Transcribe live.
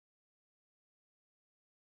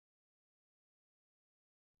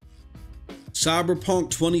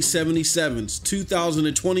Cyberpunk 2077's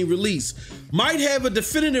 2020 release might have a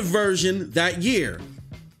definitive version that year.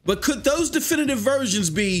 But could those definitive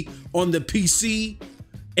versions be on the PC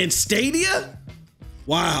and Stadia?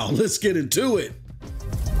 Wow, let's get into it.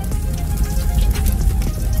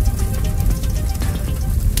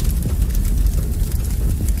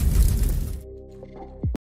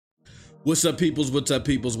 What's up, peoples? What's up,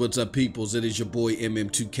 peoples? What's up, peoples? It is your boy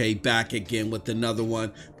MM2K back again with another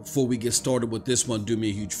one. Before we get started with this one, do me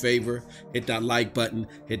a huge favor. Hit that like button,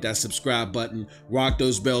 hit that subscribe button, rock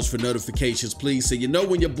those bells for notifications, please, so you know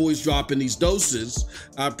when your boy's dropping these doses.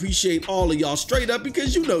 I appreciate all of y'all straight up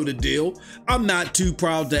because you know the deal. I'm not too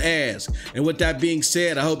proud to ask. And with that being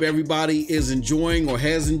said, I hope everybody is enjoying or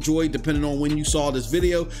has enjoyed, depending on when you saw this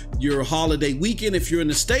video, your holiday weekend if you're in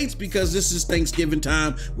the States, because this is Thanksgiving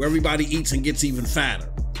time where everybody eats and gets even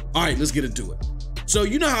fatter. All right, let's get into it. So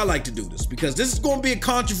you know how I like to do this, because this is going to be a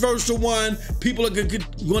controversial one. People are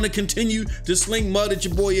going to continue to sling mud at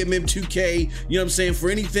your boy MM2K, you know what I'm saying,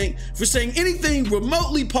 for saying anything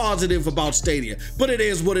remotely positive about Stadia. But it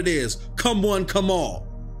is what it is. Come one, come all.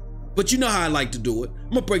 But you know how I like to do it. I'm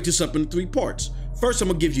going to break this up into 3 parts. First, I'm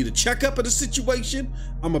going to give you the checkup of the situation.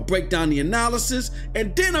 I'm going to break down the analysis,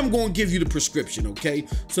 and then I'm going to give you the prescription, okay?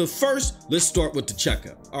 So first, let's start with the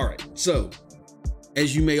checkup. All right, so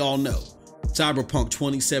as you may all know, Cyberpunk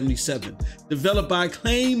 2077, developed by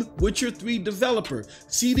acclaimed Witcher 3 developer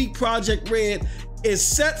CD Projekt Red, is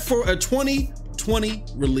set for a 2020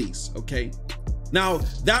 release, okay? Now,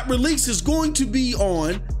 that release is going to be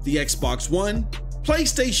on the Xbox One,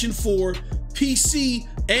 PlayStation 4, PC,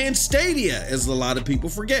 and Stadia, as a lot of people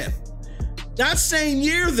forget. That same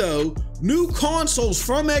year, though, new consoles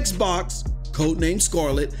from Xbox, codenamed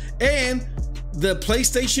Scarlet, and the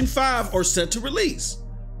PlayStation 5 are set to release.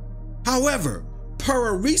 However, per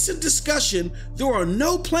a recent discussion, there are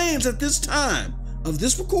no plans at this time of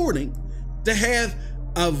this recording to have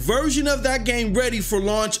a version of that game ready for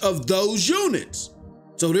launch of those units.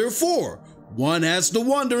 So therefore, one has to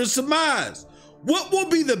wonder and surmise, what will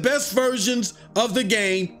be the best versions of the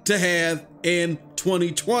game to have in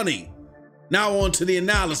 2020? Now on to the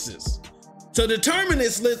analysis. To determine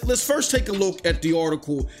this, let's first take a look at the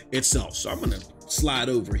article itself. So I'm gonna slide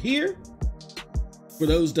over here. For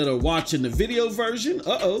those that are watching the video version,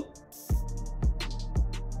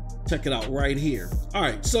 check it out right here. All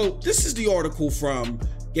right, so this is the article from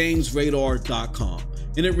GamesRadar.com.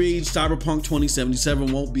 And it reads, Cyberpunk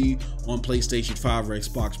 2077 won't be on PlayStation 5 or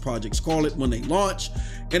Xbox Projekt Scarlet when they launch.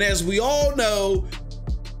 And as we all know,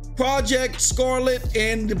 Projekt Scarlet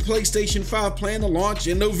and the PlayStation 5 plan to launch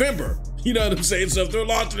in November. You know what I'm saying? So if they're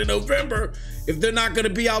launching in November, if they're not going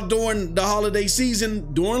to be out during the holiday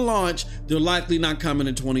season, during launch, they're likely not coming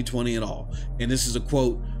in 2020 at all. And this is a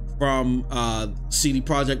quote from CD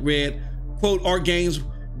Projekt Red. Quote, our games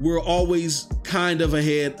were always kind of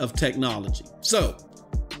ahead of technology. So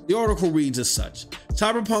the article reads as such.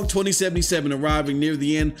 Cyberpunk 2077 arriving near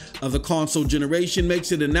the end of the console generation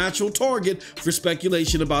makes it a natural target for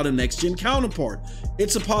speculation about a next-gen counterpart.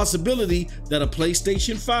 It's a possibility that a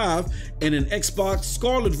PlayStation 5 and an Xbox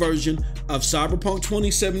Scarlet version of Cyberpunk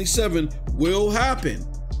 2077 will happen.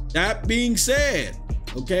 That being said,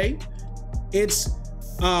 okay,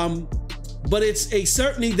 but it's a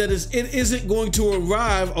certainty that it isn't going to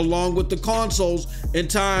arrive along with the consoles in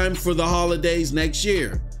time for the holidays next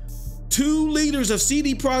year. 2 leaders of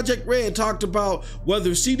CD Projekt Red talked about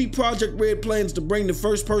whether CD Projekt Red plans to bring the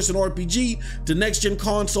first-person RPG to next-gen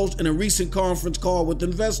consoles in a recent conference call with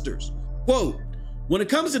investors. Quote, when it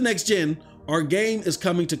comes to next-gen, our game is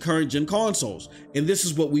coming to current-gen consoles, and this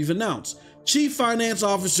is what we've announced. Chief Finance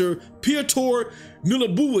Officer Piotr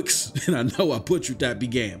Milibowicz, and I know I butchered that,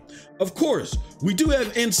 began. Of course, we do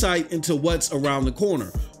have insight into what's around the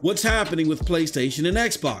corner, what's happening with PlayStation and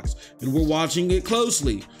Xbox, and we're watching it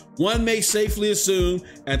closely. One may safely assume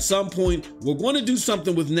at some point we're going to do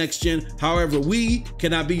something with next gen. However, we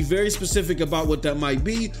cannot be very specific about what that might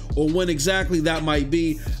be or when exactly that might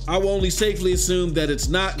be. I will only safely assume that it's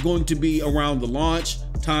not going to be around the launch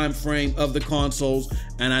time frame of the consoles,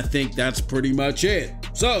 and I think that's pretty much it.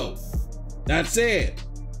 So that's it.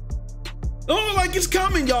 Oh, like it's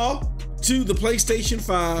coming, y'all, to the PlayStation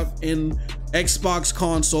 5 and Xbox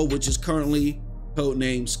console, which is currently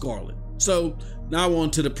codenamed Scarlet. So now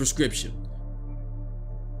on to the prescription.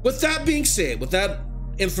 With that being said, with that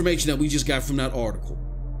information that we just got from that article,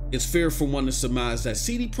 it's fair for one to surmise that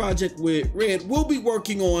CD Projekt Red will be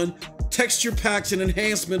working on texture packs and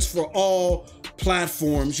enhancements for all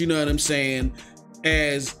platforms, you know what I'm saying,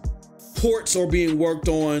 as ports are being worked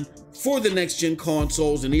on for the next gen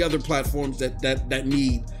consoles and the other platforms that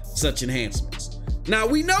need such enhancements. Now,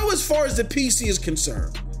 we know as far as the PC is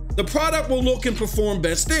concerned, the product will look and perform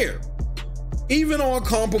best there, even on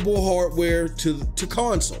comparable hardware to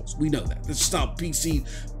consoles. We know that. That's just how PC,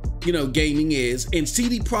 gaming is. And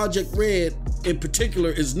CD Projekt Red in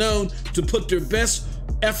particular is known to put their best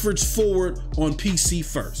efforts forward on PC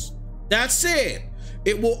first. That said,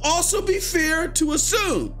 it will also be fair to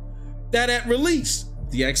assume that at release,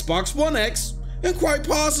 the Xbox One X and quite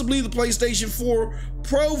possibly the PlayStation 4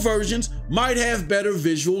 Pro versions might have better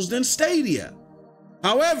visuals than Stadia.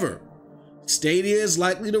 However, Stadia is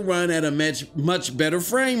likely to run at a much better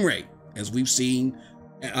frame rate, as we've seen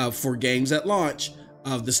for games at launch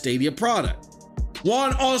of the Stadia product.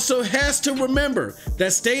 One also has to remember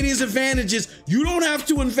that Stadia's advantage is you don't have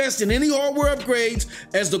to invest in any hardware upgrades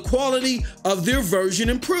as the quality of their version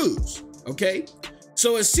improves, okay?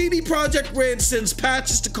 So as CD Projekt Red sends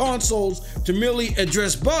patches to consoles to merely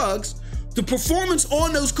address bugs, the performance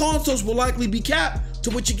on those consoles will likely be capped to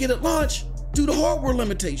what you get at launch due to hardware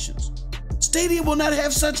limitations. Stadia will not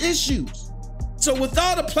have such issues. So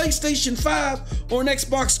without a PlayStation 5 or an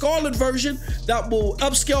Xbox Scarlet version that will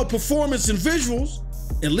upscale performance and visuals,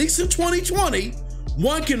 at least in 2020,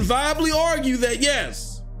 one can viably argue that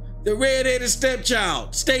yes, the red-headed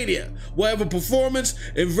stepchild, Stadia, will have a performance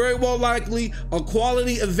and very well likely a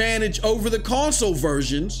quality advantage over the console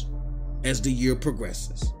versions as the year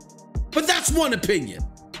progresses. But that's one opinion.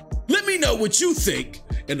 Let me know what you think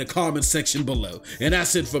in the comment section below. And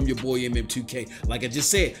that's it from your boy MM2K. Like I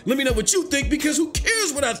just said, let me know what you think, because who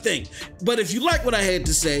cares what I think? But if you like what I had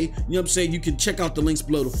to say, you know what I'm saying, you can check out the links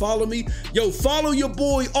below to follow me. Yo, follow your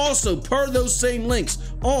boy also per those same links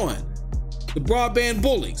on the Broadband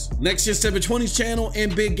Bullies, Next Gen 720's channel,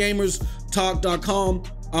 and BigGamersTalk.com.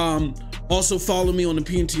 Also follow me on the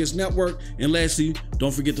PNTS network. And lastly,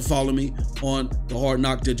 don't forget to follow me on the Hard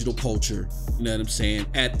Knock Digital Culture, you know what I'm saying,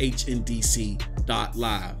 at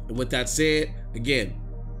HNDC.live. And with that said, again,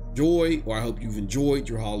 I hope you've enjoyed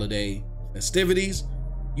your holiday festivities.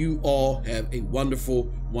 You all have a wonderful,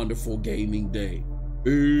 wonderful gaming day.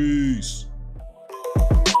 Peace.